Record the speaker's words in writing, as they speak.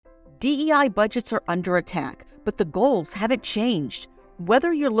DEI budgets are under attack, but the goals haven't changed.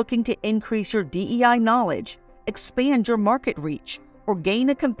 Whether you're looking to increase your DEI knowledge, expand your market reach, or gain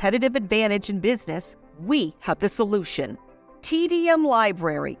a competitive advantage in business, we have the solution. TDM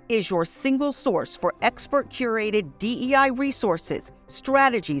Library is your single source for expert-curated DEI resources,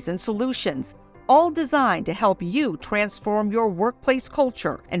 strategies, and solutions, all designed to help you transform your workplace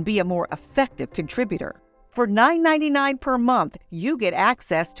culture and be a more effective contributor. For $9.99 per month, you get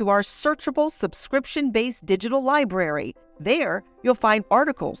access to our searchable subscription-based digital library. There, you'll find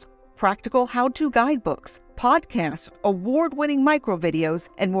articles, practical how-to guidebooks, podcasts, award-winning microvideos,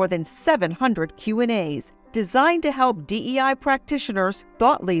 and more than 700 Q&As, designed to help DEI practitioners,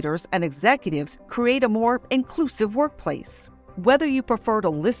 thought leaders, and executives create a more inclusive workplace. Whether you prefer to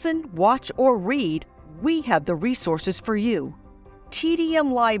listen, watch, or read, we have the resources for you.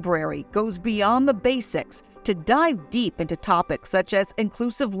 TDM Library goes beyond the basics to dive deep into topics such as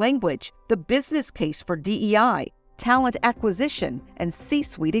inclusive language, the business case for DEI, talent acquisition, and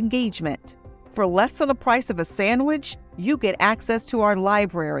C-suite engagement. For less than the price of a sandwich, you get access to our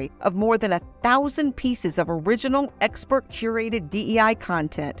library of more than 1,000 pieces of original, expert-curated DEI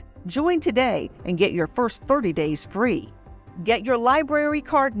content. Join today and get your first 30 days free. Get your library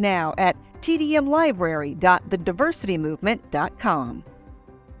card now at tdmlibrary.thediversitymovement.com.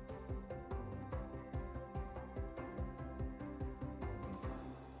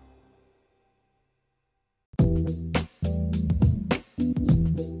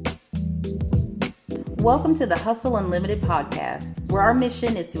 Welcome to the Hustle Unlimited podcast, where our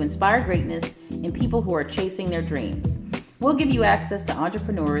mission is to inspire greatness in people who are chasing their dreams. We'll give you access to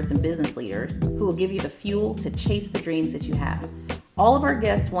entrepreneurs and business leaders who will give you the fuel to chase the dreams that you have. All of our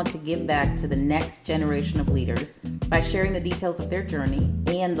guests want to give back to the next generation of leaders by sharing the details of their journey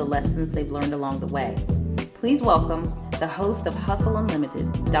and the lessons they've learned along the way. Please welcome the host of Hustle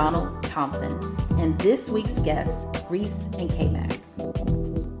Unlimited, Donald Thompson, and this week's guests, Reese and K-Mac.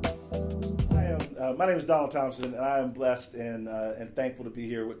 My name is Donald Thompson, and I am blessed and thankful to be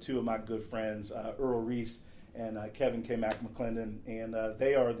here with two of my good friends, Earl Reese and Kevin K-Mac McClendon. And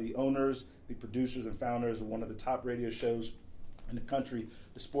they are the owners, the producers, and founders of one of the top radio shows in the country,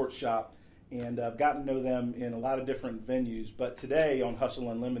 The Sports Shop. And I've gotten to know them in a lot of different venues. But today on Hustle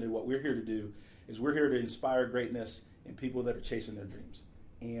Unlimited, what we're here to do is we're here to inspire greatness in people that are chasing their dreams.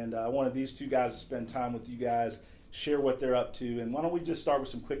 And I wanted these two guys to spend time with you guys, share what they're up to. And why don't we just start with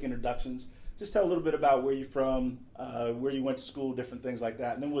some quick introductions. Just tell a little bit about where you're from, where you went to school, different things like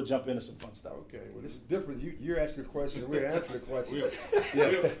that, and then we'll jump into some fun stuff. Okay, well, this is different. You're asking the question, we're answering the question.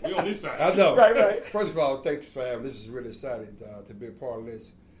 We're on this side. I know. Right. First of all, thanks for having me. This is really exciting to be a part of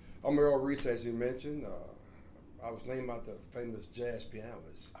this. I'm Earl Reese, as you mentioned. I was named after the famous jazz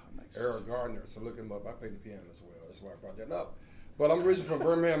pianist, nice. Errol Gardner, so look him up. I played the piano as well. That's why I brought that up. But I'm originally from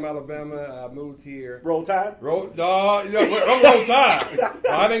Birmingham, Alabama. I moved here. Roll Tide? I'm Roll Tide.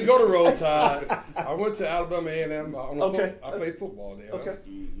 I didn't go to Roll Tide. I went to Alabama A&M. I played football there. Okay.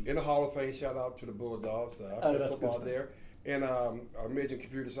 In the Hall of Fame, shout out to the Bulldogs. I played football there. And I majored in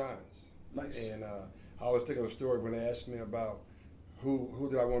computer science. Nice. And I always think of a story when they asked me about who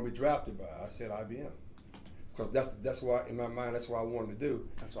do I want to be drafted by. I said IBM. Because that's why, in my mind, that's what I wanted to do.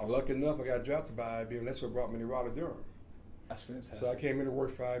 That's awesome. Lucky enough, I got drafted by IBM. That's what brought me to Raleigh-Durham. That's fantastic. So I came in to work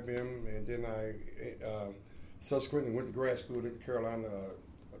for IBM, and then I subsequently went to grad school at Carolina,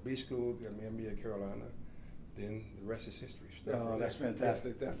 B school, got my MBA at Carolina. Then the rest is history. That's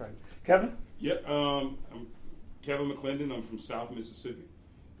fantastic. Yeah. That's right. Kevin? Yep. I'm Kevin McClendon. I'm from South Mississippi,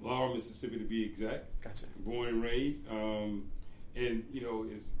 Laurel, Mississippi to be exact. Gotcha. Born and raised. And you know,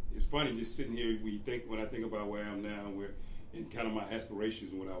 it's funny just sitting here. When I think about where I am now, where in kind of my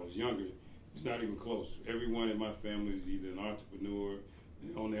aspirations when I was younger. It's not even close. Everyone in my family is either an entrepreneur,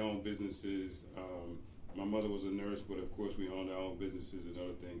 they own their own businesses. My mother was a nurse, but of course we owned our own businesses and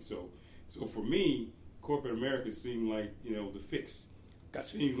other things. So for me, corporate America seemed like, the fix. Gotcha.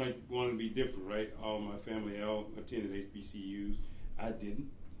 Seemed like wanted to be different, right? All my family all attended HBCUs. I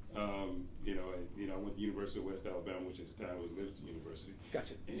didn't. I went to University of West Alabama, which at the time was Livingston University.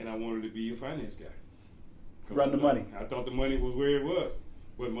 Gotcha. And I wanted to be a finance guy. Run the money. I thought the money was where it was,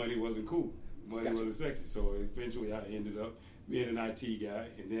 but money wasn't cool. Money Gotcha. wasn't sexy. So eventually I ended up being an IT guy,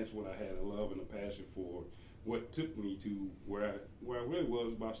 and that's when I had a love and a passion for what took me to where I really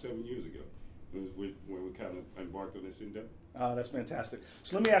was about 7 years ago. It was when we kind of embarked on this endeavor. Oh, that's fantastic.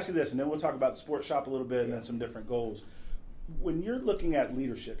 So let me ask you this, and then we'll talk about the sports shop a little bit and then some different goals. When you're looking at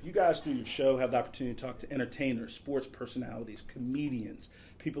leadership, you guys through your show have the opportunity to talk to entertainers, sports personalities, comedians,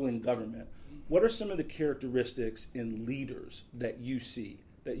 people in government. What are some of the characteristics in leaders that you see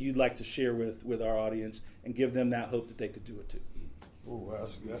that you'd like to share with our audience and give them that hope that they could do it too? Oh,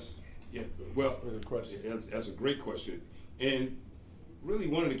 Yeah, well, Really good question. That's a great question. And really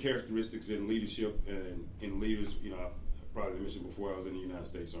one of the characteristics in leadership and in leaders, you know, I probably mentioned before, I was in the United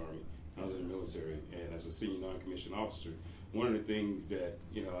States Army. I was in the military, and as a senior non-commissioned officer, one of the things that,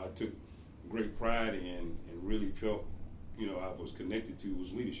 you know, I took great pride in and really felt, you know, I was connected to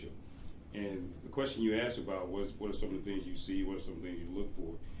was leadership. And the question you asked about was, what are some of the things you see? What are some of the things you look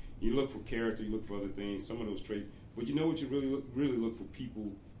for? You look for character, you look for other things, some of those traits. But you know what you really look for?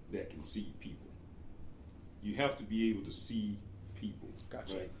 People that can see people. You have to be able to see people,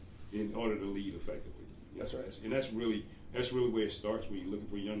 Gotcha. right, in order to lead effectively. That's right. And that's really where it starts when you're looking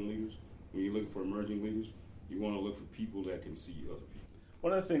for young leaders, when you're looking for emerging leaders. You want to look for people that can see other people.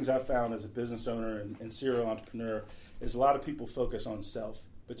 One of the things I've found as a business owner and serial entrepreneur is a lot of people focus on self,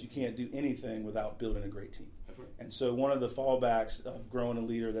 but you can't do anything without building a great team. That's right. And so one of the fallbacks of growing a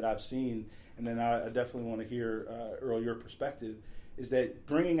leader that I've seen, and then I definitely want to hear, Earl, your perspective, is that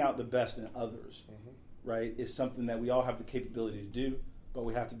bringing out the best in others, right, is something that we all have the capability to do, but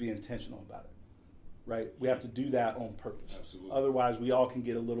we have to be intentional about it. Right, we have to do that on purpose. Absolutely. Otherwise, we all can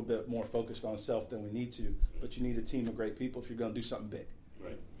get a little bit more focused on self than we need to. But you need a team of great people if you're going to do something big.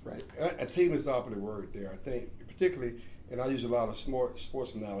 Right. Right. A team is the operative word there. I think, particularly, and I use a lot of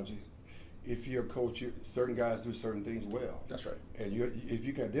sports analogy. If you're a coach, certain guys do certain things well. That's right. And if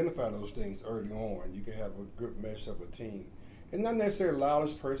you can identify those things early on, you can have a good mesh of a team. And not necessarily the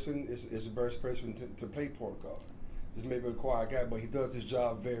loudest person is the best person to play point guard. This may be a quiet guy, but he does his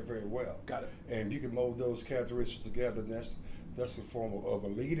job very, very well. Got it. And if you can mold those characteristics together, that's a form of a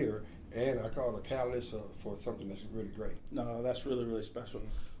leader, and I call it a catalyst for something that's really great. No, that's really, really special.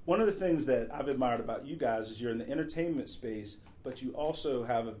 One of the things that I've admired about you guys is you're in the entertainment space, but you also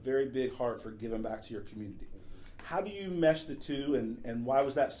have a very big heart for giving back to your community. How do you mesh the two, and why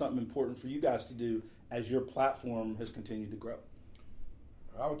was that something important for you guys to do as your platform has continued to grow?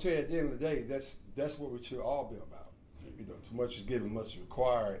 I would tell you at the end of the day, that's what we should all be about. You know, too much is given, much is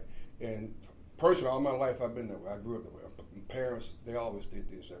required. And personally, all my life I've been that way. I grew up that way. My parents, they always did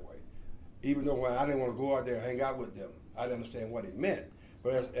things that way. Even though when I didn't want to go out there and hang out with them, I didn't understand what it meant.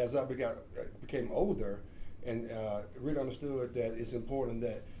 But as I became older and really understood that it's important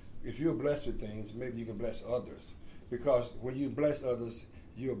that if you're blessed with things, maybe you can bless others. Because when you bless others,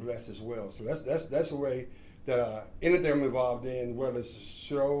 you're blessed as well. So that's a way that anything I'm involved in, whether it's a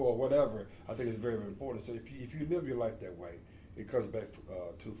show or whatever, I think it's very, very important. So if you live your life that way, it comes back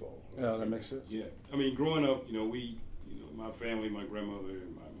twofold. Yeah, that makes sense. Yeah, I mean, growing up, my family, my grandmother,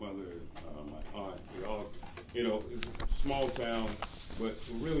 my mother, my aunt, we all, it's a small town, but it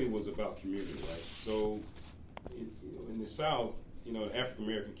really was about community, right? So, in the South, the African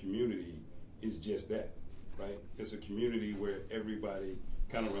American community is just that, right? It's a community where everybody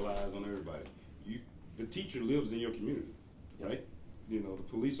kind of relies on everybody. The teacher lives in your community, right? The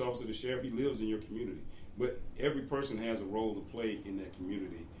police officer, the sheriff, he lives in your community. But every person has a role to play in that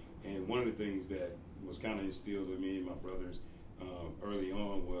community. And one of the things that was kind of instilled in me and my brothers early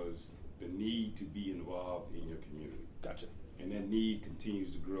on was the need to be involved in your community. Gotcha. And that need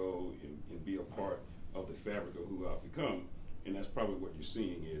continues to grow and be a part of the fabric of who I've become. And that's probably what you're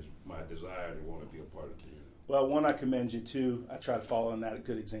seeing is my desire to want to be a part of the community. Well, one, I commend you. Two, I try to follow in that a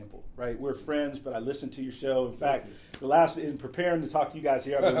good example, right? We're friends, but I listen to your show. In fact, in preparing to talk to you guys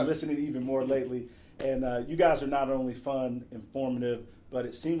here, I've been listening even more lately. And you guys are not only fun, informative, but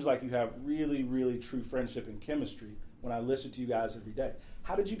it seems like you have really, really true friendship and chemistry when I listen to you guys every day.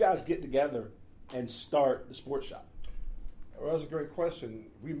 How did you guys get together and start the sports shop? Well, that's a great question.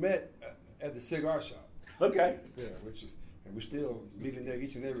 We met at the cigar shop. Okay. Yeah, and we're still meeting there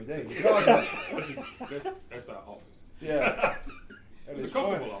each and every day. That's our office. Yeah. It's a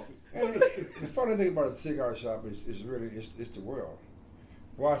comfortable office. And the funny thing about the cigar shop is really it's the world.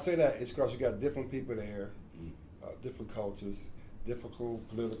 Why I say that is because you got different people there, different cultures, different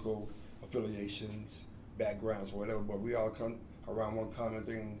political affiliations, backgrounds, whatever. But we all come around one common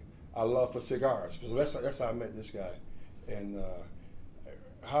thing: our love for cigars. So that's how I met this guy, and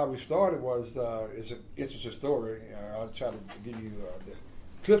how we started was it's an interesting story. I'll try to give you the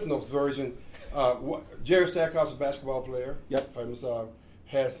Cliff Notes version. Jerry Stackhouse, a basketball player, famous,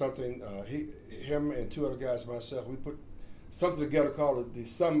 had something. Him and two other guys, myself, we put something together called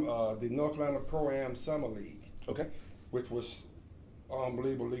the North Carolina Pro-Am Summer League. Okay. Which was an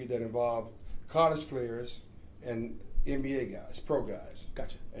unbelievable league that involved college players and NBA guys, pro guys.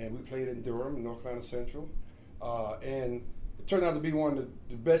 Gotcha. And we played in Durham, North Carolina Central, and it turned out to be one of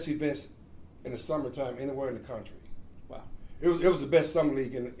the best events in the summertime anywhere in the country. Wow. It was the best summer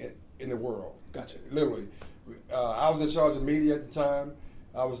league in the world. Gotcha. Literally. I was in charge of media at the time.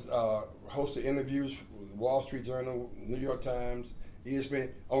 I was hosting interviews with Wall Street Journal, New York Times, ESPN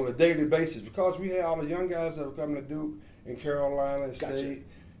on a daily basis because we had all the young guys that were coming to Duke and Carolina and State.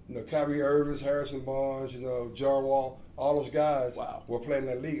 You know, Kyrie Irving, Harrison Barnes, you know, John Wall, all those guys were playing in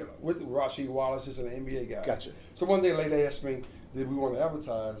that league with Rasheed Wallace and the NBA guys. Gotcha. So one day, lady asked me, "Did we want to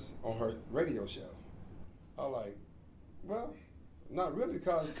advertise on her radio show?" I was like, "Well, not really,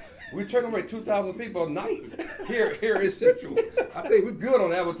 because we turn away 2,000 people a night here in Central. I think we're good on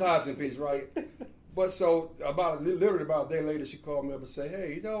the advertising piece, right?" But so literally about a day later, she called me up and said,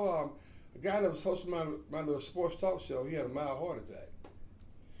 "Hey, you know, the guy that was hosting my little sports talk show, he had a mild heart attack.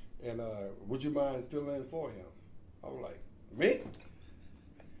 And would you mind filling in for him?" I was like, "Me?"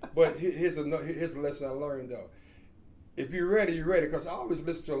 But here's a lesson I learned, though. If you're ready, you're ready. Because I always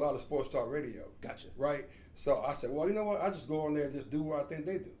listen to a lot of sports talk radio. Gotcha. Right? So I said, well, you know what? I just go on there and just do what I think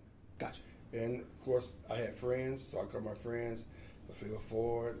they do. Gotcha. And, of course, I had friends. So I called my friends, Phil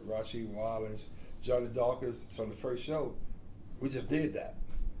Ford, Rasheed Wallace, Johnny Dawkins. So the first show, we just did that.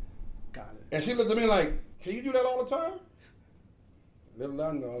 Got it. And she looked at me like, "Can you do that all the time?" Little did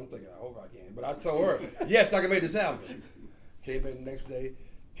I know, I'm thinking, I hope I can. But I told her, yes, I can make this happen. Came in the next day,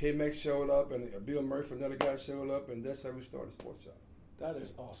 K-Max showed up, and Bill Murphy, another guy, showed up, and that's how we started Sports Shop. That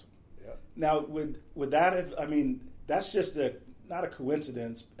is awesome. Yeah. Now, would that have, I mean, that's just not a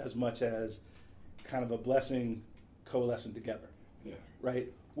coincidence as much as kind of a blessing coalescing together. Yeah.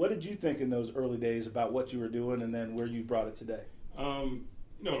 Right? What did you think in those early days about what you were doing and then where you brought it today? You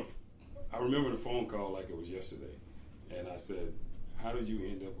know, I remember the phone call like it was yesterday, and I said, "How did you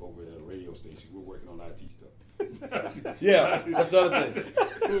end up over at a radio station? We're working on IT stuff." Yeah, that's the other thing.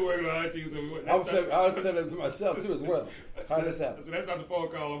 We were working on IT stuff. I was telling it to myself, too, as well. How did this happen? So that's not the phone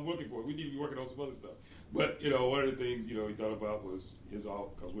call I'm looking for. We need to be working on some other stuff. But, you know, one of the things, you know, he thought about was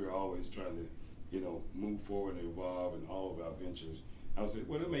because we were always trying to, you know, move forward and evolve in all of our ventures. I said,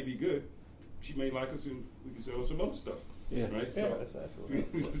 well, it may be good. She may like us, and we can sell some other stuff. Yeah. Right. Yeah, So, that's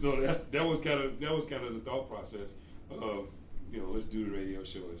what so that was kind of the thought process of, you know, let's do the radio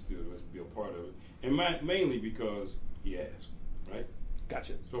show. Let's do it. Let's be a part of it. And mainly because he asked, right?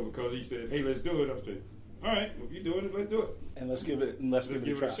 Gotcha. So because he said, "Hey, let's do it," I said, "All right, if you're doing it, let's do it." And let's give it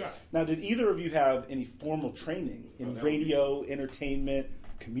a try. shot. Now, did either of you have any formal training in radio, entertainment,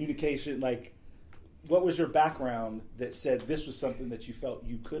 communication? Like, what was your background that said this was something that you felt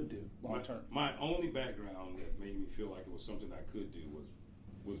you could do long term? My only background that made me feel like it was something I could do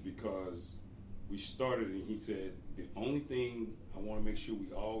was because we started and he said, "The only thing I want to make sure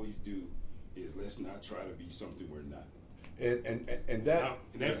we always do is let's not try to be something we're not." And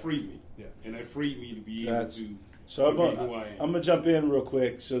that freed me. Yeah. And that freed me to be able to So be who I am. I'm going to jump in real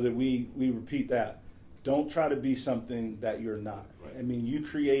quick so that we repeat that. Don't try to be something that you're not. Right. I mean, you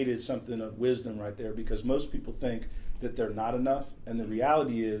created something of wisdom right there because most people think that they're not enough, and the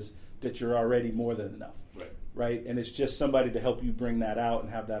reality is that you're already more than enough. Right. Right? And it's just somebody to help you bring that out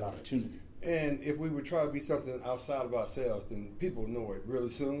and have that opportunity. And if we would try to be something outside of ourselves, then people know it really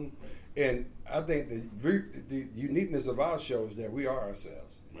soon. Right. And I think the uniqueness of our show is that we are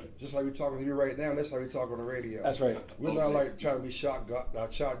ourselves. Right. Just like we're talking to you right now, that's how we talk on the radio. That's right. We're not like trying to be shock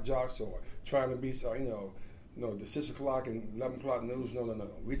jocks or trying to be, the 6 o'clock and 11 o'clock news. No.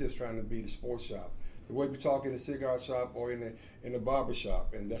 We're just trying to be the sports shop. The way we talk in the cigar shop or in the barber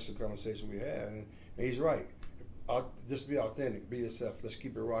shop, and that's the conversation we have. And he's right. Just be authentic, be yourself. Let's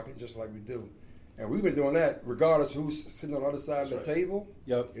keep it rocking just like we do. And we've been doing that regardless of who's sitting on the other side of the table.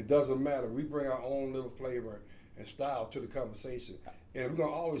 Yep. It doesn't matter. We bring our own little flavor and style to the conversation. And we're going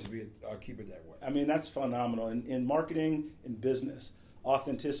to always keep it that way. I mean, that's phenomenal. In marketing and business,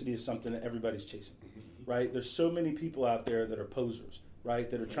 authenticity is something that everybody's chasing, right? There's so many people out there that are posers, right,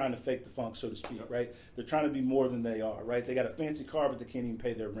 that are trying to fake the funk, so to speak, right? They're trying to be more than they are, right? They got a fancy car, but they can't even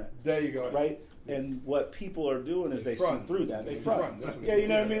pay their rent. There you go. Right? And what people are doing is they see through that. They front. Yeah, you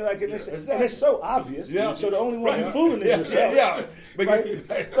know what I mean? Like, and it's so obvious. Yeah. So the only one you're fooling is yourself. Yeah. But right?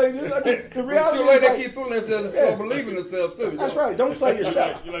 The reality is they keep fooling themselves and believe in themselves, too. That's right. Don't play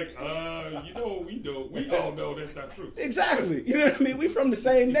yourself. You're like, you know what we do. We all know that's not true. Exactly. You know what I mean? We from the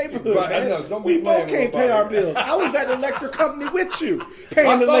same neighborhood, right, man. We both can't pay our bills. I was at the electric company with you,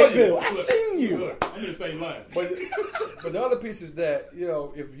 paying the late bill. I seen you. Look, I'm in the same line. But the other piece is that,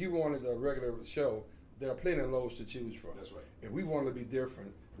 if you wanted a regular show, there are plenty of loads to choose from. That's right. If we wanted to be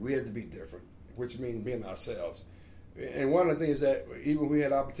different, we had to be different, which means being ourselves. And one of the things that even we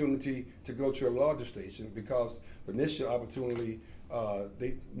had opportunity to go to a larger station because the initial opportunity,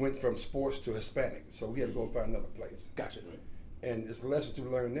 they went from sports to Hispanic. So we had to go find another place. Gotcha. And it's a lesson to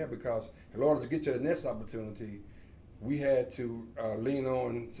learn there because in order to get to the next opportunity, we had to lean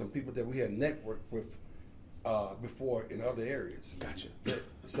on some people that we had networked with before in other areas. Gotcha.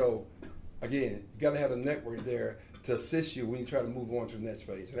 So, again, you got to have a network there to assist you when you try to move on to the next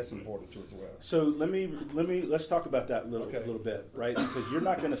phase. And that's important too as well. So let's talk about that a little bit, right? Because you're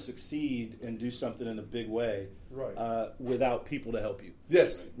not going to succeed and do something in a big way, right, without people to help you.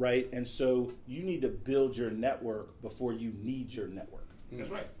 Yes. Right? And so you need to build your network before you need your network. That's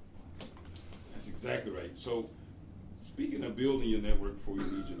right. That's exactly right. So speaking of building your network before you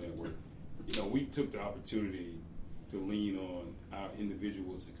need your network, we took the opportunity to lean on our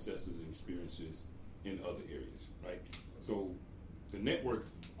individual successes and experiences in other areas, right? So the network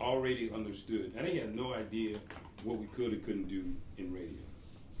already understood, and they had no idea what we could or couldn't do in radio,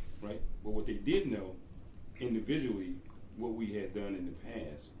 right? But what they did know, individually, what we had done in the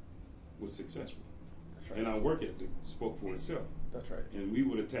past was successful. That's right. And our work ethic spoke for itself. That's right. And we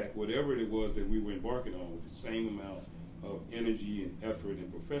would attack whatever it was that we were embarking on with the same amount of energy and effort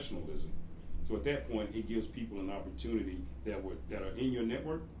and professionalism. So at that point, it gives people an opportunity that are in your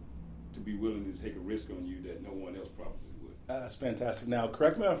network to be willing to take a risk on you that no one else probably would. That's fantastic. Now,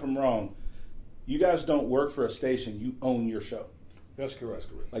 correct me if I'm wrong. You guys don't work for a station. You own your show. That's correct.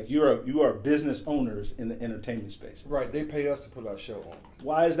 Like you are business owners in the entertainment space. Right. They pay us to put our show on.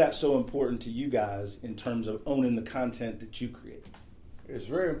 Why is that so important to you guys in terms of owning the content that you create? It's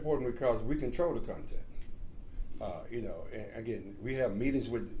very important because we control the content. And again, we have meetings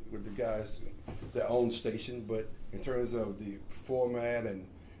with the guys that own the station, but in terms of the format and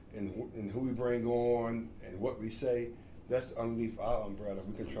who we bring on and what we say, that's underneath our umbrella.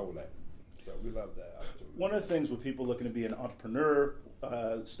 We control that. So we love that opportunity. One of the things with people looking to be an entrepreneur,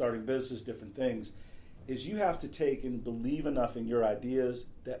 starting business, different things, is you have to take and believe enough in your ideas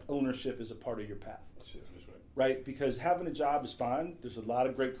that ownership is a part of your path. That's right. Right? Because having a job is fine. There's a lot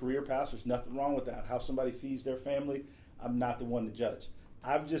of great career paths. There's nothing wrong with that. How somebody feeds their family, I'm not the one to judge.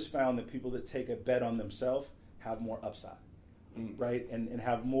 I've just found that people that take a bet on themselves have more upside, right? And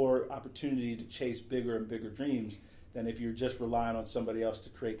have more opportunity to chase bigger and bigger dreams than if you're just relying on somebody else to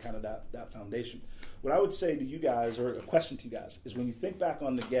create kind of that foundation. What I would say to you guys, or a question to you guys, is when you think back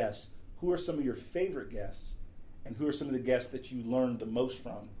on the guests, who are some of your favorite guests, and who are some of the guests that you learned the most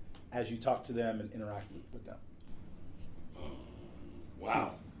from as you talk to them and interact with them?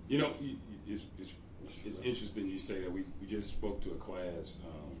 Wow. It's interesting you say that. We just spoke to a class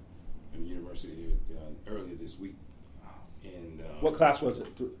in the university here earlier this week. And what class was it?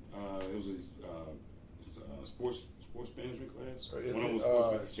 It was a sports management class.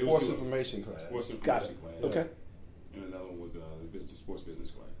 Sports information class. Sports information Got it. class. Okay. And another one was sports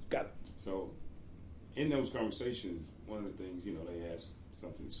business class. Got it. So in those conversations, one of the things, they asked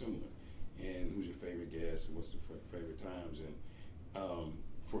something similar. And who's your favorite guest? What's the favorite times? And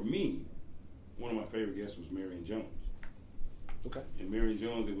for me, one of my favorite guests was Marion Jones. Okay. And Marion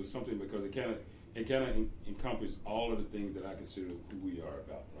Jones, it was something because it kind of encompassed all of the things that I consider who we are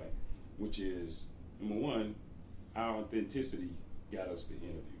about, right? Which is, number one, our authenticity got us the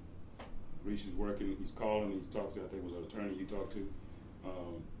interview. Reese is working, he's calling, he's talked to, I think it was an attorney you talked to.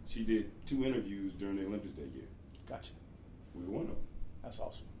 She did 2 interviews during the Olympics that year. Gotcha. We were one of them. That's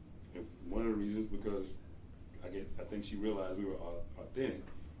awesome. And one of the reasons because I think she realized we were authentic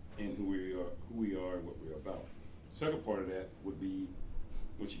in who we are and what we're about. The second part of that would be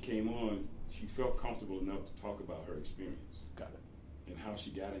when she came on, she felt comfortable enough to talk about her experience. Got it. And how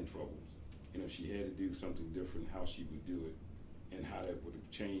she got in trouble. And if she had to do something different, how she would do it, and how that would have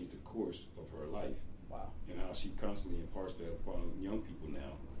changed the course of her life. Wow. And how she constantly imparts that upon young people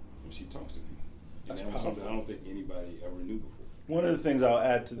now when she talks to people. And That's that was something powerful. I don't think anybody ever knew before. One of the things I'll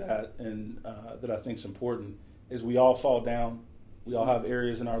add to that, and that I think is important, is we all fall down. We all have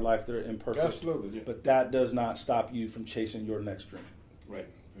areas in our life that are imperfect. Absolutely. Yeah. But that does not stop you from chasing your next dream. Right.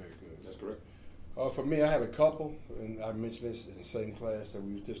 Very good. That's correct. For me, I had a couple, and I mentioned this in the same class that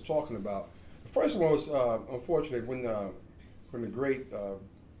we were just talking about. The first one was, unfortunately, when the great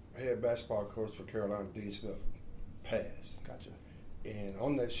head basketball coach for Carolina, Dean Smith, passed. Gotcha. And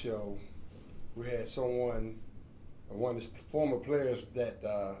on that show, we had one of his former players that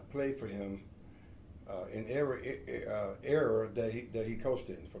played for him in era that he coached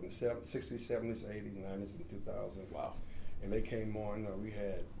in from the 60s, 70s, 80s, 90s, and 2000. Wow. And they came on. We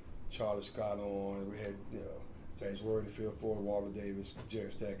had Charlie Scott on. We had James Worthy, Phil Ford, Walter Davis, Jerry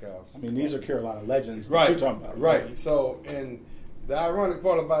Stackhouse. I mean, these are Carolina legends that Right. you're talking about. Right. So, and the ironic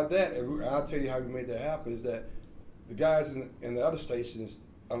part about that, and I'll tell you how we made that happen, is that the guys in the other stations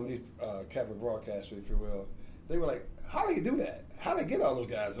underneath Capital Broadcaster, if you will, they were like, how do you do that? How do they get all those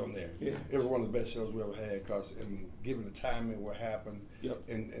guys on there? Yeah. It was one of the best shows we ever had because, given the timing, what happened, Yep.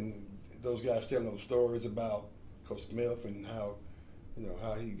 and those guys telling those stories about Coach Smith and how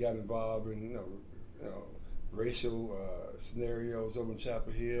he got involved in racial scenarios over in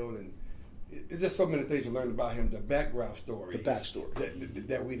Chapel Hill, and it's just so many things you learn about him, the background story. The backstory.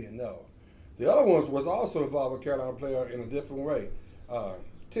 That we didn't know. The other one was also involved with a Carolina player in a different way.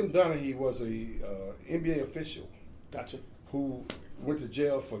 Tim Donaghy was a NBA official. Gotcha. Who went to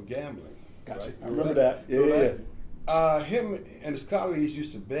jail for gambling. Gotcha. Right? I remember that. Yeah. Him and his colleagues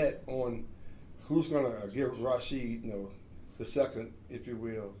used to bet on who's going to give Rashid, the second, if you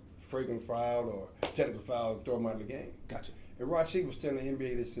will, flagrant foul or technical foul and throw him out of the game. Gotcha. And Rashid was telling the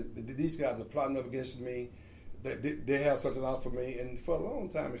NBA that these guys are plotting up against me, that they have something out for me, and for a long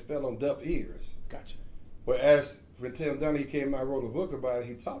time it fell on deaf ears. Gotcha. But when Tim Donaghy came out and wrote a book about it,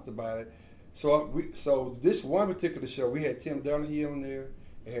 he talked about it. So this one particular show, we had Tim Donaghy on there,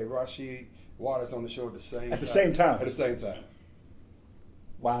 and had Rashid Waters on the show at the same time. At the same time? At the same time.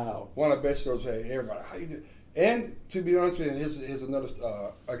 Wow. One of the best shows had everybody. How you do? And to be honest with you, here's another,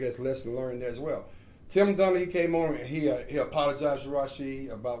 lesson learned as well. Tim Donaghy came on and he apologized to Rashid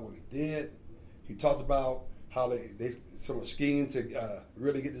about what he did. He talked about how they sort of schemed to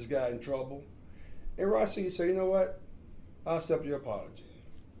really get this guy in trouble. And Rashid said, you know what? I'll accept your apology.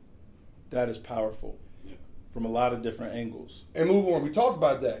 That is powerful. Yeah. From a lot of different angles. And move on. We talked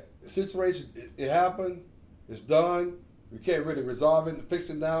about that. The situation, it happened. It's done. We can't really resolve it and fix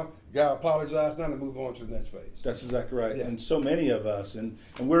it now. You got to apologize now and move on to the next phase. That's exactly right. Yeah. And so many of us, and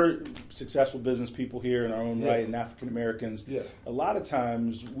we're successful business people here in our own right, and African Americans. Yeah. A lot of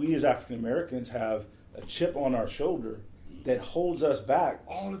times, we as African Americans have a chip on our shoulder that holds us back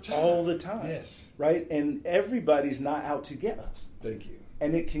all the time. All the time. Yes. Right? And everybody's not out to get us. Thank you.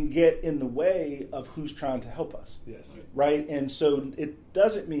 And it can get in the way of who's trying to help us. Yes. Right? And so it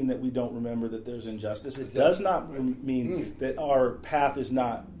doesn't mean that we don't remember that there's injustice. It does not mean that our path is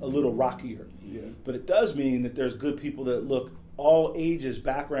not a little rockier. Yeah. But it does mean that there's good people that look all ages,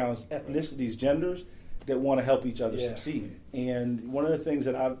 backgrounds, ethnicities, genders that want to help each other succeed. And one of the things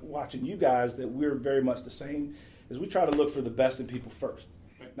that I'm watching you guys that we're very much the same is we try to look for the best in people first.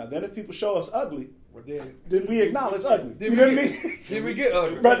 Now, then if people show us ugly, then we acknowledge ugly. You know what I mean? Did we get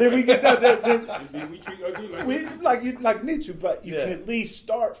ugly? Right, then we get that. Did we treat ugly like you need to, but you can at least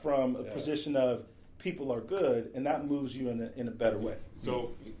start from a position of people are good, and that moves you in a better way.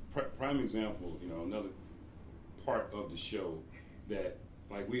 So, prime example, another part of the show that,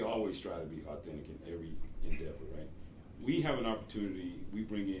 like, we always try to be authentic in every endeavor, right? We have an opportunity. We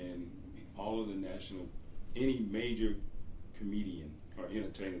bring in all of the any major comedian or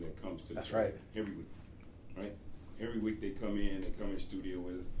entertainer that comes to the show every week, right? Every week they come in studio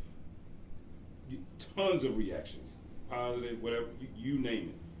with us. Tons of reactions, positive, whatever, you name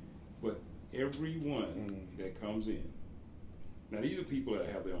it. But everyone that comes in, now these are people that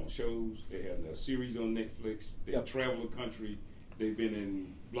have their own shows, they have their series on Netflix, they travel the country, they've been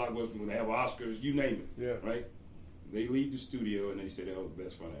in Blockbuster, when they have Oscars, you name it, right? They leave the studio and they say that was the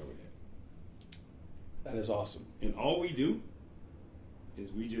best fun I ever had. That is awesome. And all we do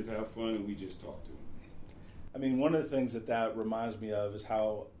is we just have fun and we just talk to them. I mean, one of the things that reminds me of is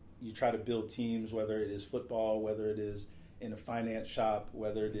how you try to build teams, whether it is football, whether it is in a finance shop,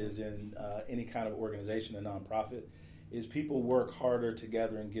 whether it is in any kind of organization, a nonprofit, is people work harder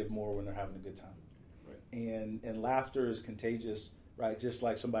together and give more when they're having a good time. Right. And laughter is contagious, right? Just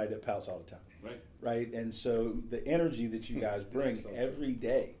like somebody that pouts all the time. Right. And so the energy that you guys bring every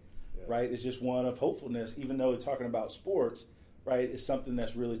day, right, is just one of hopefulness, even though we're talking about sports, right, is something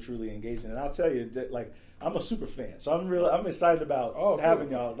that's really, truly engaging. And I'll tell you, that, like, I'm a super fan, so I'm excited about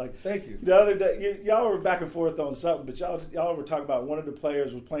having y'all. Like, thank you. The other day, y'all were back and forth on something, but y'all were talking about one of the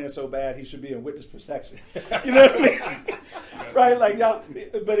players was playing so bad he should be in witness protection. You know what I mean? Right? Like y'all,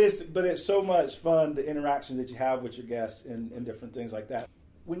 but it's so much fun, the interactions that you have with your guests and different things like that.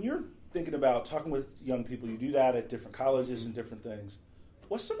 When you're thinking about talking with young people, you do that at different colleges and different things.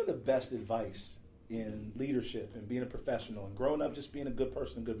 What's some of the best advice in leadership and being a professional and growing up just being a good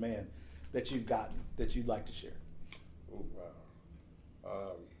person, a good man that you've gotten that you'd like to share? Oh,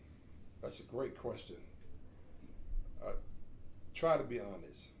 wow. That's a great question. Try to be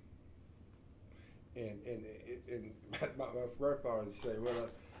honest. And my grandfather would say, well,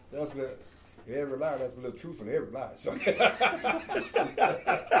 that's every lie, that's a little truth in every lie. So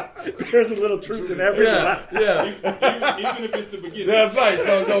there's a little truth in every lie. Yeah. Even if it's the beginning. That's right.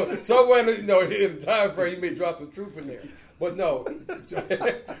 So somewhere in the time frame, you may drop some truth in there. But no,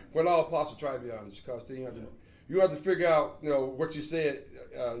 when all possible, try to be honest, because then you have to figure out, what you said,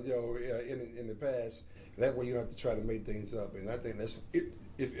 in the past. That way, you don't have to try to make things up. And I think that's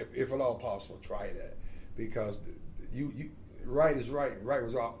if at all possible, try that, because you right is right, and right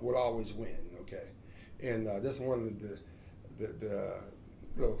would always win. Okay, and that's one of the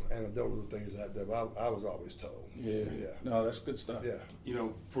little anecdotal things that I was always told. Yeah. No, that's good stuff. Yeah.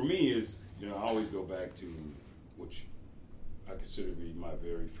 For me is You know, I always go back to which I consider to be my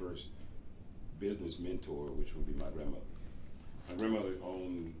very first business mentor, which would be my grandmother. My grandmother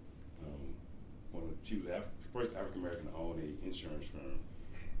owned she was the first African American to own an insurance firm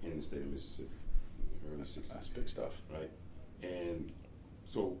in the state of Mississippi in the early 60s. That's big stuff. Right? And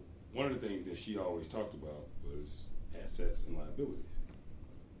so one of the things that she always talked about was assets and liabilities.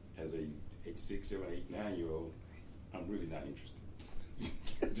 As a 6, 7, 8, 9-year-old, I'm really not interested.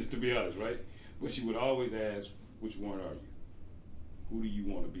 Just to be honest, right? But she would always ask, which one are you? Who do you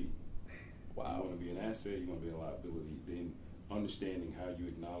want to be? Wow. You want to be an asset, you want to be a liability. Then understanding how you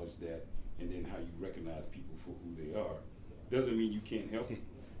acknowledge that and then how you recognize people for who they are. Doesn't mean you can't help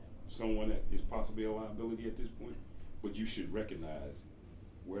someone that is possibly a liability at this point, but you should recognize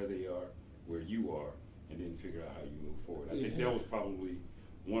where they are, where you are, and then figure out how you move forward. I think that was probably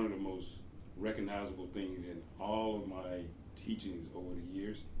one of the most recognizable things in all of my teachings over the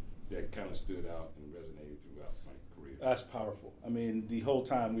years that kind of stood out and resonated throughout my career. That's powerful. I mean, the whole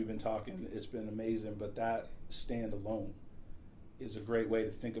time we've been talking, it's been amazing, but that stand alone is a great way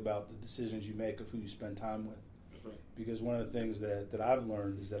to think about the decisions you make of who you spend time with. That's right. Because one of the things that I've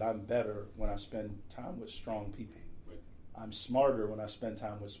learned is that I'm better when I spend time with strong people. Right. I'm smarter when I spend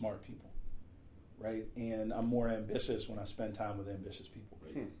time with smart people, right? And I'm more ambitious when I spend time with ambitious people.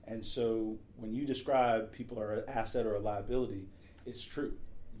 Right. And so when you describe people are an asset or a liability, it's true.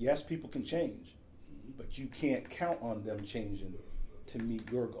 Yes, people can change, but you can't count on them changing to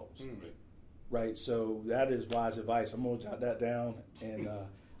meet your goals. Right. Right, so that is wise advice. I'm gonna jot that down, and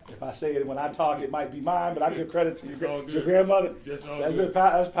if I say it when I talk, it might be mine, but I give credit to your grandmother. That's all That's good.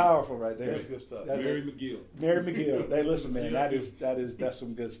 That's powerful right there. That's good stuff. Mary McGill. Mary McGill. Hey, listen, man, that's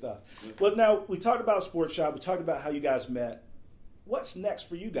some good stuff. But now we talked about Sports Shop. We talked about how you guys met. What's next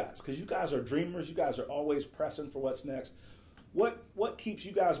for you guys? Because you guys are dreamers. You guys are always pressing for what's next. What keeps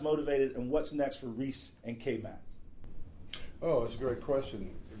you guys motivated, and what's next for Reese and K-Mac? Oh, it's a great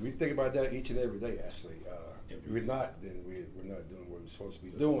question. We think about that each and every day, actually. If we're not, then we're not doing what we're supposed to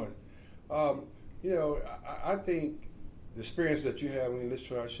be doing. You know, I think the experience that you have when you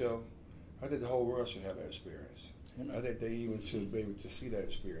listen to our show, I think the whole world should have that experience. Amen. I think they even should be able to see that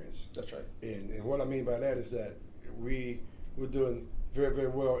experience. That's right. And what I mean by that is that we're doing very, very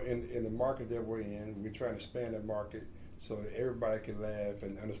well in the market that we're in. We're trying to expand that market so that everybody can laugh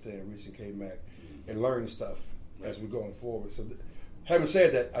and understand Reese and K-Mac and learn stuff as we're going forward. So having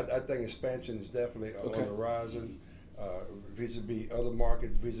said that, I think expansion is definitely on the horizon, vis-a-vis other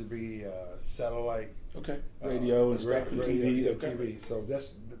markets, vis-a-vis satellite, radio and stuff, and TV. TV. So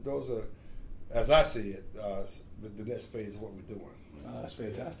those are, as I see it, the next phase of what we're doing. That's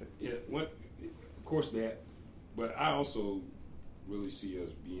fantastic. Yeah, of course that, but I also really see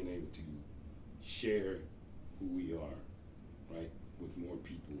us being able to share who we are, right, with more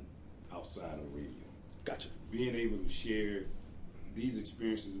people outside of radio. Gotcha. Being able to share these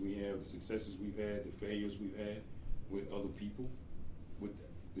experiences we have, the successes we've had, the failures we've had with other people, with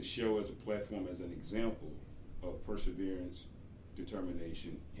the show as a platform, as an example of perseverance,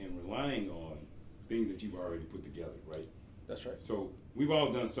 determination, and relying on things that you've already put together, right? That's right. So we've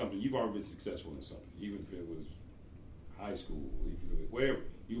all done something. You've already been successful in something, even if it was high school, if it was wherever.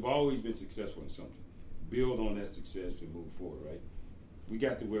 You've always been successful in something. Build on that success and move forward, right? We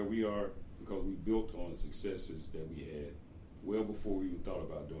got to where we are because we built on successes that we had well before we even thought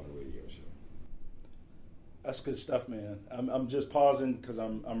about doing a radio show. That's good stuff, man. I'm just pausing because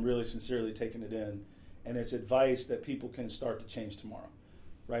I'm really sincerely taking it in, and it's advice that people can start to change tomorrow,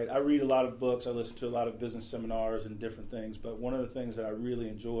 right? I read a lot of books, I listen to a lot of business seminars and different things, but one of the things that I really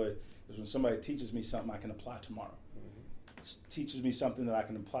enjoy is when somebody teaches me something I can apply tomorrow. Teaches me something that I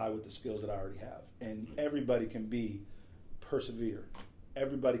can apply with the skills that I already have, and everybody can persevere.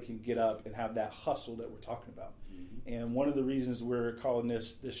 Everybody can get up and have that hustle that we're talking about. And one of the reasons we're calling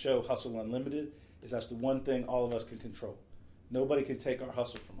this show Hustle Unlimited is that's the one thing all of us can control. Nobody can take our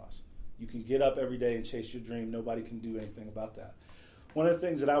hustle from us. You can get up every day and chase your dream. Nobody can do anything about that. One of the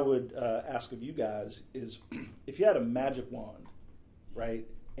things that I would ask of you guys is if you had a magic wand, right,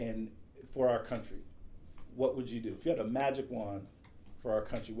 and for our country, what would you do? If you had a magic wand for our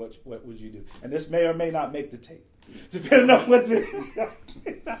country, what would you do? And this may or may not make the tape, depending on what's in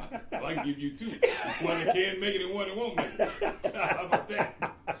it. I can give you two. One that can make it and one that won't make it. How about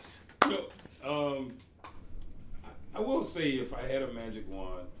that? I will say if I had a magic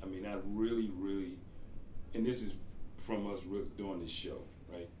wand, I mean, I really, really, and this is from us doing this show,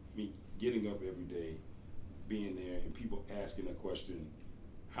 right? Me getting up every day, being there, and people asking a question,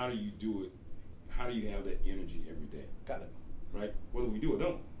 how do you do it? How do you have that energy every day? Got it. Right? Whether we do or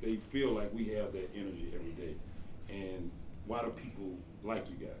don't, they feel like we have that energy every day. And why do people like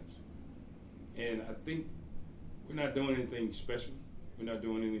you guys? And I think we're not doing anything special. We're not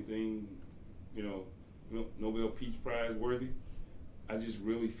doing anything, Nobel Peace Prize worthy. I just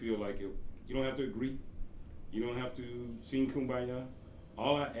really feel like you don't have to agree. You don't have to sing Kumbaya.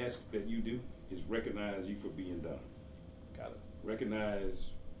 All I ask that you do is recognize you for being done. Got it. Recognize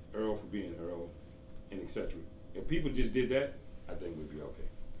Earl for being Earl, and etc. If people just did that, I think we'd be okay.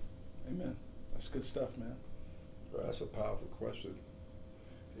 Amen. That's good stuff, man. Well, that's a powerful question.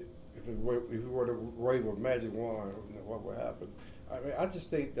 If we were to wave a magic wand, what would happen? I mean, I just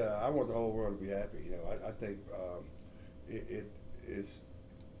think that I want the whole world to be happy. I think it is,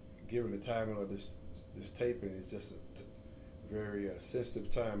 given the timing of this taping, it's just a very sensitive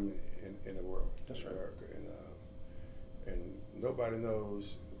time in the world. That's right. America, and nobody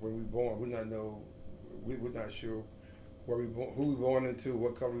knows when we're born. We're not sure where who we're born into,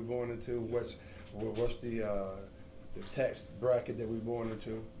 what color we're born into, what's the tax bracket that we're born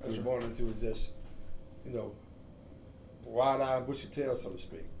into. What we're born into is just, wide-eyed, bushy-tailed, so to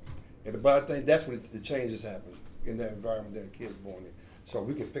speak. But I think that's when the changes happen in that environment that a kid's born in. So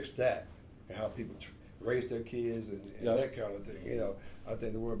we can fix that and how people raise their kids and that kind of thing. I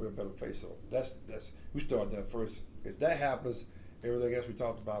think the world will be a better place. So that's we start that first. If that happens, everything else we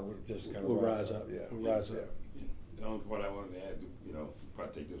talked about will just kind of rise up. Yeah, we'll rise up. The only part I wanted to add,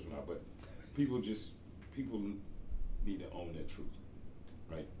 probably take this one out, but people need to own their truth,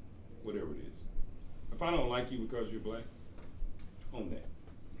 right? Whatever it is. If I don't like you because you're black, own that,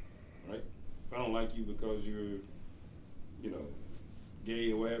 right? If I don't like you because you're,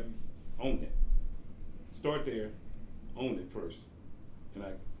 gay or whatever, own that. Start there, own it first. And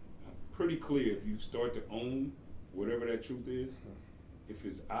I'm pretty clear if you start to own whatever that truth is, if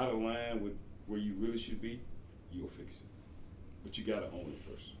it's out of line with where you really should be, you'll fix it. But you gotta own it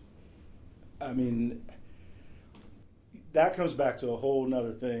first. I mean, that comes back to a whole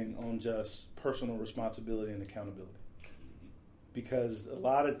nother thing on just personal responsibility and accountability. Because a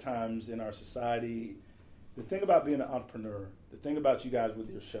lot of times in our society, the thing about being an entrepreneur, the thing about you guys with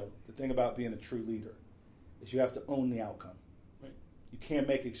your show, the thing about being a true leader is you have to own the outcome. Right. You can't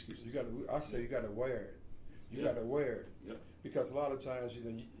make excuses. You gotta wear it. You gotta wear it. Yep. Because a lot of times,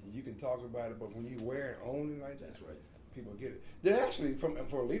 you can talk about it, but when you wear it, own it like that, That's right. people get it. Then actually, from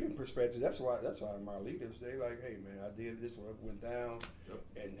a leading perspective, that's why my leaders, they like, hey man, I did this, went down,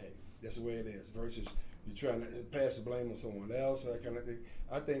 and hey, that's the way it is. Versus you trying to pass the blame on someone else, or that kind of thing.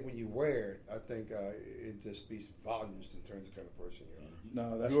 I think when you wear it, I think it just speaks volumes in terms of the kind of person you are.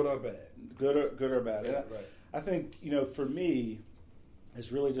 No, that's good or bad. Good or bad. Yeah, right. I think for me,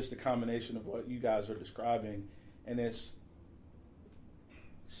 it's really just a combination of what you guys are describing, and it's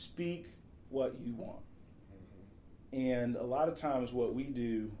speak what you want. And a lot of times what we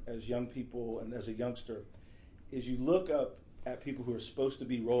do as young people and as a youngster is you look up at people who are supposed to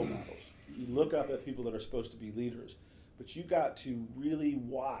be role models. You look up at people that are supposed to be leaders. But you got to really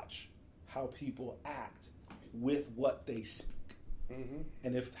watch how people act with what they speak. Mm-hmm.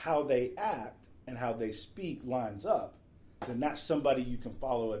 And if how they act and how they speak lines up, then that's somebody you can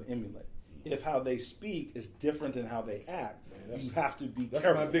follow and emulate. If how they speak is different than how they act, you have to be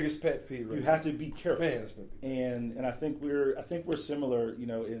careful. That's my biggest pet peeve. Right? You have to be careful. Man, that's my biggest pet peeve. And I think we're similar,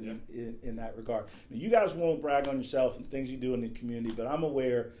 in that regard. Now, you guys won't brag on yourself and things you do in the community, but I'm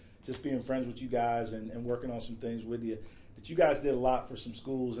aware, just being friends with you guys and working on some things with you, that you guys did a lot for some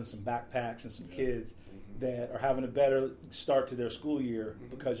schools and some backpacks and some kids that are having a better start to their school year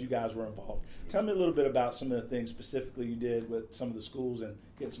because you guys were involved. Tell me a little bit about some of the things specifically you did with some of the schools and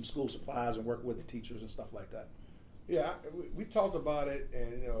getting some school supplies and working with the teachers and stuff like that. Yeah, we talked about it,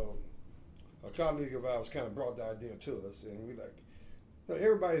 and a colleague of ours kind of brought the idea to us, and we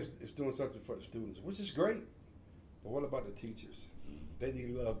everybody is doing something for the students, which is great. But what about the teachers? They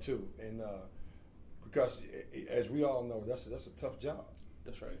need love too, and because as we all know, that's a tough job.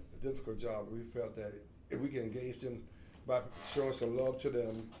 That's right. A difficult job. We felt that if we can engage them by showing some love to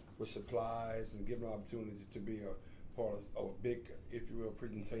them with supplies and giving them an opportunity to be a part of a big, if you will,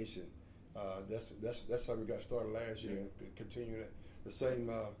 presentation. That's how we got started last year. And continue the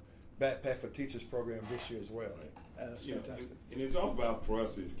same backpack for teachers program this year as well. Right. That's fantastic. And it's all about, for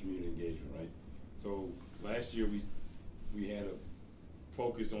us, is community engagement, right? So last year we had a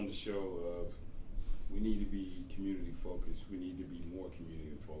focus on the show of we need to be community focused. We need to be more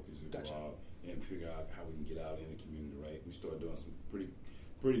community focused and figure out how we can get out in the community, right? We started doing some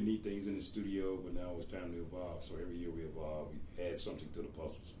pretty neat things in the studio, but now it's time to evolve. So every year we evolve, we add something to the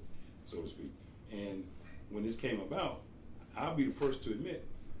puzzle, so to speak. And when this came about, I'll be the first to admit,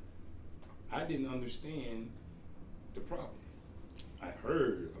 I didn't understand the problem. I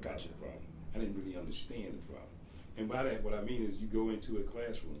heard about the problem. I didn't really understand the problem. And by that, what I mean is you go into a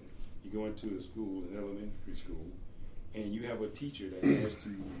classroom you go into a school, an elementary school, and you have a teacher that has to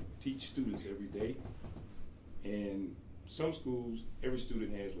teach students every day. And some schools, every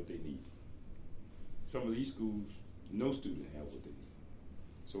student has what they need. Some of these schools, no student has what they need.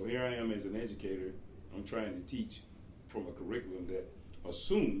 So here I am as an educator, I'm trying to teach from a curriculum that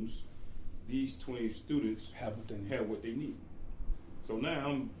assumes these 20 students have what they need. So now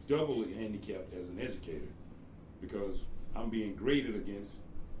I'm doubly handicapped as an educator because I'm being graded against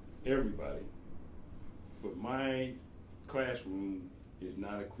everybody, but my classroom is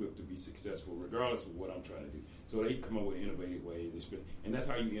not equipped to be successful regardless of what I'm trying to do. So they come up with innovative ways. They spend, and that's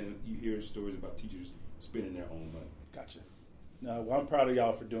how you hear stories about teachers spending their own money. Gotcha. No, well, I'm proud of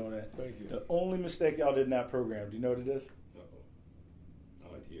y'all for doing it. Thank you. The only mistake y'all did in that program, do you know what it is? Uh-oh.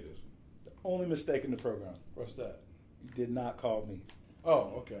 I like to hear this one. The only mistake in the program. What's that? You did not call me.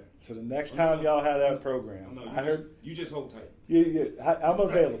 Oh, okay. So the next time y'all have that program, I heard you just hold tight. Yeah, I'm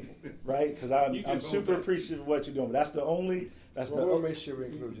available, right? Because I'm super tight. appreciative of what you're doing. But that's the only. We'll make sure we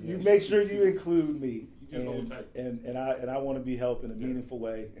include you. You make sure you include me, You just hold tight. and I want to be helped in a meaningful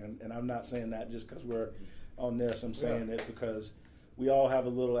way. And I'm not saying that just because we're on this. I'm saying it because we all have a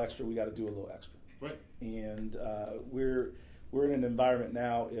little extra. We got to do a little extra. Right. And we're in an environment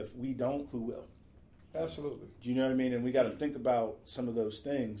now. If we don't, who will? Absolutely. Do you know what I mean? And we got to think about some of those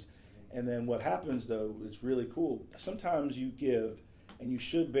things. And then what happens, though, it's really cool. Sometimes you give, and you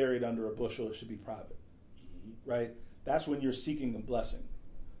should bury it under a bushel. It should be private, right? That's when you're seeking a blessing.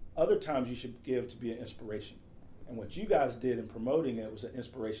 Other times you should give to be an inspiration. And what you guys did in promoting it was an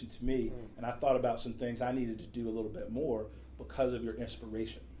inspiration to me. And I thought about some things I needed to do a little bit more because of your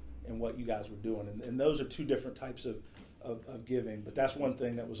inspiration and what you guys were doing. And those are two different types of giving. But that's one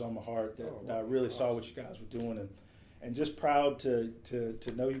thing that was on my heart that I really saw what you guys were doing. And just proud to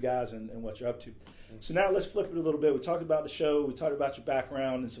know you guys and what you're up to. So now let's flip it a little bit. We talked about the show. We talked about your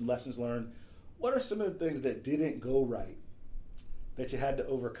background and some lessons learned. What are some of the things that didn't go right that you had to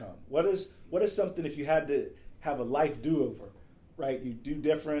overcome? What is something, if you had to have a life do-over, right, you do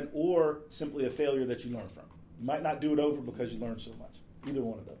different, or simply a failure that you learn from? You might not do it over because you learned so much. Either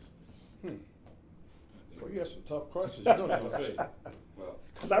one of those. Well, you have some tough questions. You don't know what to say. Well,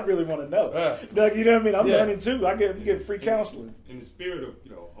 because I really want to know. Doug, you know what I mean? I'm learning too. I get free counseling. In the spirit of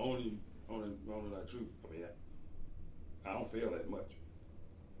owning our truth, I mean, I don't fail that much.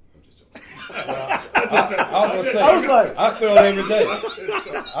 I'm just joking. I fail every day.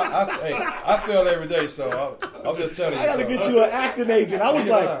 I fail every day, so I'm just telling you. I got to get you an acting agent. I was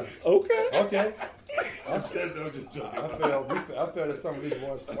like, okay. I'm just joking. I failed at some of these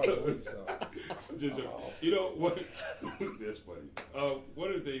ones twice a week. So. I'm just joking. You know what? That's funny. One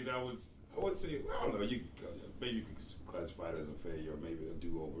of the things I would say, I don't know. Maybe you could classify it as a failure, or maybe a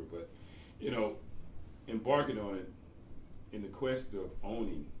do-over. But embarking on it in the quest of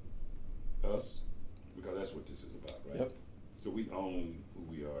owning us, because that's what this is about, right? Yep. So we own who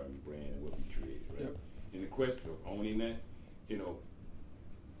we are and the brand and what we created, right? Yep. In the quest of owning that,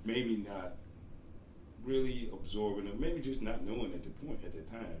 maybe not really absorbing it, maybe just not knowing at the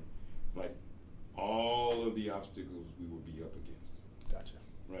time, like all of the obstacles we would be up against. Gotcha.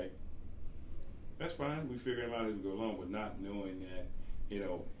 Right? That's fine. We figure them out as we go along, but not knowing that,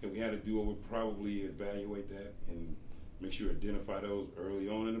 if we had to do it, we'd probably evaluate that and make sure to identify those early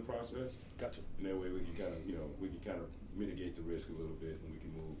on in the process. Gotcha. And that way we can kind of mitigate the risk a little bit, and we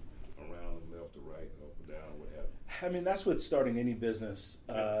can move around left to right, up or down, what have you. I mean, that's what starting any business.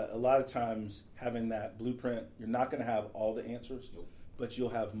 A lot of times having that blueprint, you're not going to have all the answers, but you'll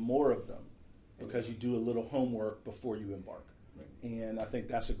have more of them because you do a little homework before you embark. Right. And I think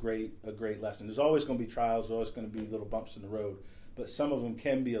that's a great lesson. There's always going to be trials, there's always going to be little bumps in the road, but some of them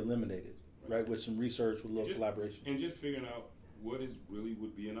can be eliminated, right? With some research, with a little collaboration. And just figuring out what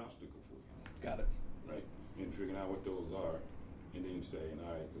would be an obstacle for you. Got it. Right? And figuring out what those are, and then saying,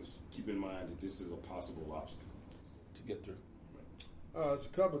 all right, let's keep in mind that this is a possible obstacle to get through. Right. It's a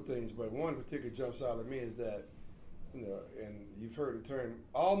couple of things, but one particular jumps out at me is that, and you've heard the term,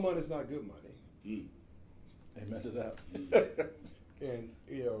 all money is not good money. Amen to that. And,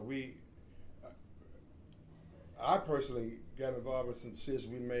 I personally got involved in some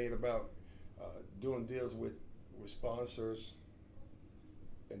decisions we made about doing deals with sponsors,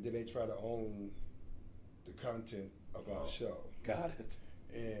 and then they try to own the content of our show. Got it.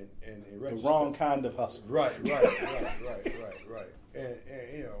 And in the wrong kind of hustle. Right.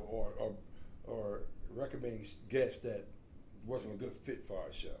 And or recommending guests that wasn't a good fit for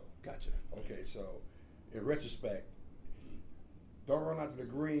our show. Gotcha. Okay, so in retrospect, don't run out to the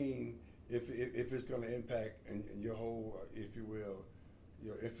green if it's going to impact and your whole, if you will,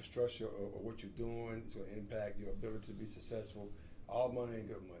 your infrastructure or what you're doing. It's going to impact your ability to be successful. All money ain't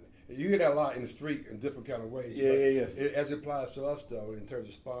good money. You hear that a lot in the street in different kind of ways. Yeah. As it applies to us, though, in terms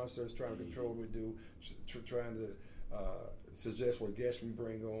of sponsors, trying to control what we do, trying to suggest what guests we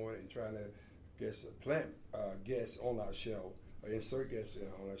bring on, and trying to plant guests on our show, or insert guests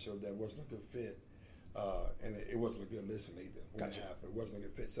on our show that wasn't a good fit, and it wasn't a good listen either when it happened. It wasn't a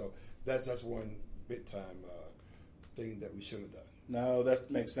good fit. So that's one big time thing that we shouldn't have done. No, that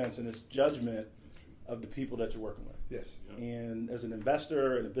makes sense, and it's judgment of the people that you're working with. Yes. And as an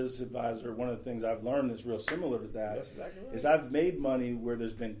investor and a business advisor, one of the things I've learned that's real similar to that exactly right. is I've made money where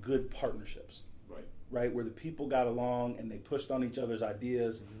there's been good partnerships. Right, where the people got along and they pushed on each other's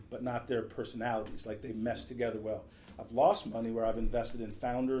ideas, but not their personalities. Like they meshed together well. I've lost money where I've invested in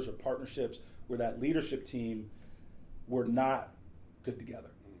founders or partnerships where that leadership team were not good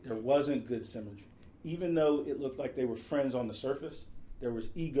together. There wasn't good synergy. Even though it looked like they were friends on the surface, there was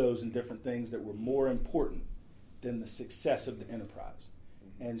egos and different things that were more important than the success of the enterprise.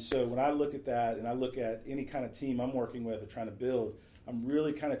 And so when I look at that and I look at any kind of team I'm working with or trying to build, I'm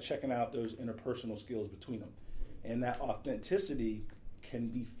really kind of checking out those interpersonal skills between them. And that authenticity can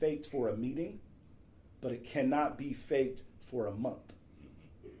be faked for a meeting, but it cannot be faked for a month.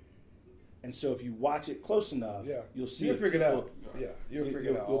 And so if you watch it close enough, you'll see you'll figure it out. Yeah, you'll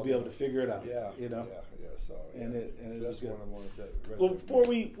figure it out. We'll be able to figure it out. Yeah, you know. Yeah. So that's good. one of the ones that. Well, before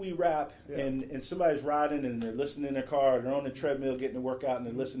we wrap, and somebody's riding and they're listening in their car, they're on the treadmill getting a workout, and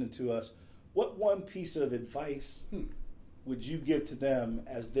they're listening to us. What one piece of advice would you give to them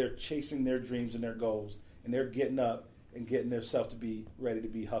as they're chasing their dreams and their goals, and they're getting up and getting themselves to be ready to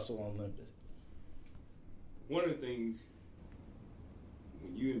be hustle unlimited? One of the things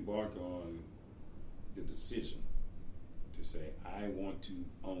when you embark on the decision to say, I want to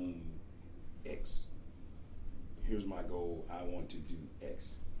own X, here's my goal, I want to do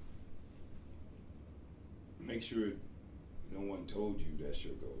X. Make sure no one told you that's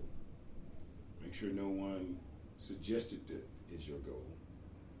your goal. Make sure no one suggested that is your goal.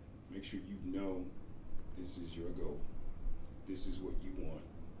 Make sure you know this is your goal. This is what you want.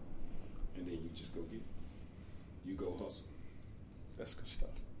 And then you just go get it. You go hustle. That's good stuff.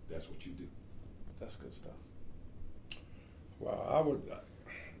 That's what you do. That's good stuff. Well,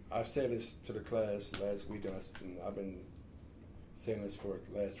 I said this to the class last week, and I've been saying this for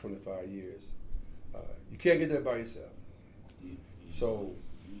the last 25 years. You can't get there by yourself. Mm-hmm. So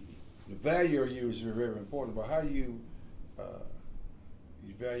the value of you is very important, but how you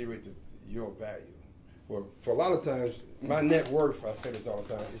evaluate your value. Well, for a lot of times, my net worth, I say this all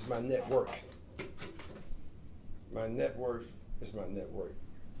the time, is my net worth. My net worth is my net worth.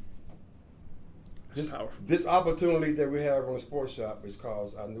 That's powerful. This opportunity that we have on the sports shop is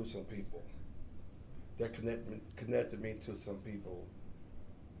because I knew some people that connected me to some people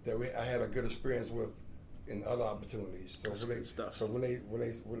that I had a good experience with in other opportunities. So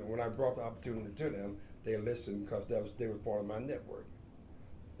when I brought the opportunity to them, they listened because they were part of my network,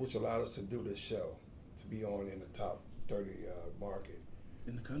 which allowed us to do this show, to be on in the top 30 market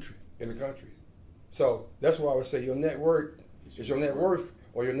in the country. So that's why I would say your net worth is your net worth,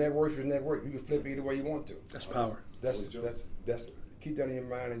 or your net worth is your net worth. You can flip it either way you want to. That's power. That's keep that in your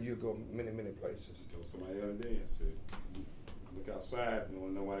mind, and you'll go many places. I told somebody the other day, I said, look outside, you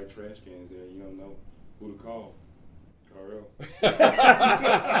don't know why that trash can's there, you don't know who to call. Carl.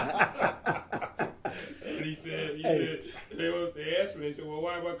 And he said, they asked me, they said, well,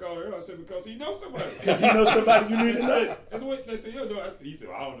 why am I calling her? I said, because he knows somebody. Because he knows somebody you need to know. That's what they said, you know. He said,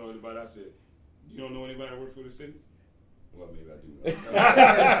 well, I don't know anybody. I said, you don't know anybody that works for the city? Well, maybe I do.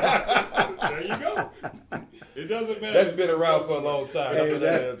 There you go. It doesn't matter. That's been around for a long time.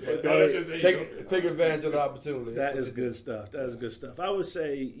 Take advantage of the opportunity. That is good stuff. That is good stuff. I would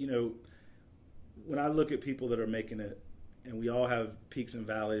say, when I look at people that are making it, and we all have peaks and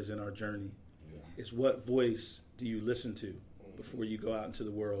valleys in our journey, it's what voice do you listen to before you go out into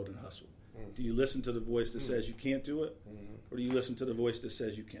the world and hustle? Do you listen to the voice that says you can't do it, or do you listen to the voice that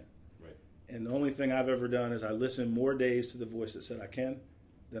says you can? And the only thing I've ever done is I listened more days to the voice that said I can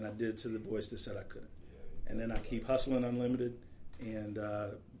than I did to the voice that said I couldn't. And then I keep hustling unlimited. And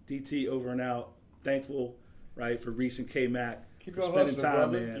DT over and out. Thankful, right, for Reese and K-Mac for spending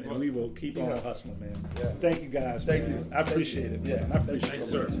time, man. And we will keep on hustling, man. Yeah. Thank you, guys. Thank you. I appreciate it, man. I appreciate it,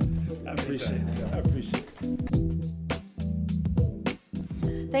 sir. I appreciate it. I appreciate it.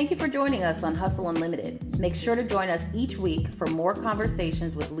 Thank you for joining us on Hustle Unlimited. Make sure to join us each week for more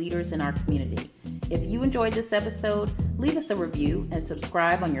conversations with leaders in our community. If you enjoyed this episode, leave us a review and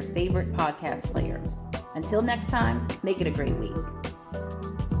subscribe on your favorite podcast player. Until next time, make it a great week.